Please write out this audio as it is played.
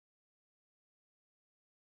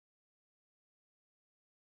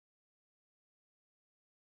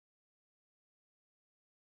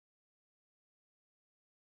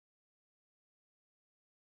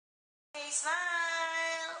Okay,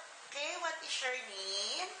 smile. Okay, what is your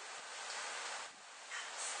name?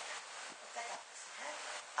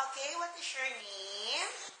 Okay, what is your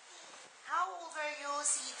name? How old are you,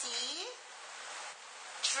 City?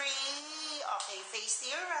 3. Okay, face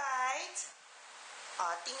to your right.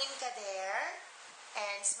 Tingin ka there.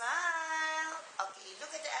 And smile. Okay,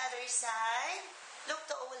 look at the other side. Look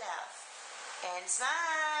to Olaf. And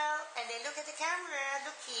smile. And then look at the camera.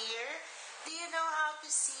 Look here. Do you know how to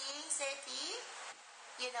sing, Seti?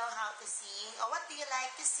 You know how to sing? Or what do you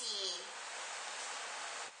like to sing?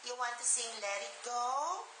 You want to sing Let It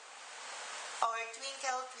Go? Or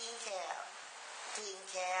Twinkle, Twinkle?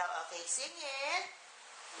 Twinkle. Okay, sing it.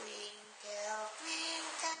 Twinkle,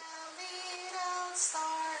 twinkle, little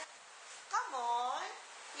star. Come on.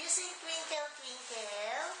 You sing Twinkle,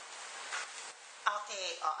 Twinkle.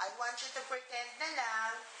 Okay, I want you to pretend na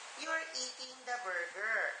lang you're eating the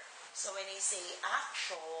burger. So when I say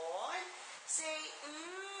action, say,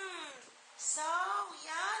 so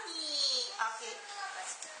yummy. Okay.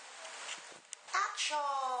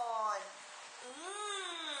 Action.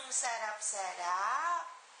 Sarap-sarap.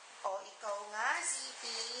 O, ikaw nga,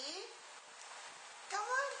 Zippy. Come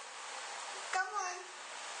on. Come on.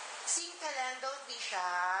 Sing ka lang, don't be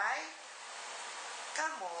shy.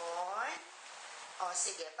 Come on. O,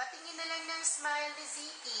 sige, patingin na lang ng smile ni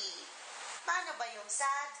Zippy. Paano ba yung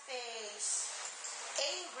sad face?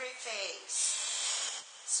 Angry face.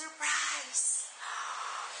 Surprise.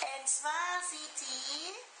 And smile,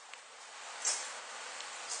 Zippy.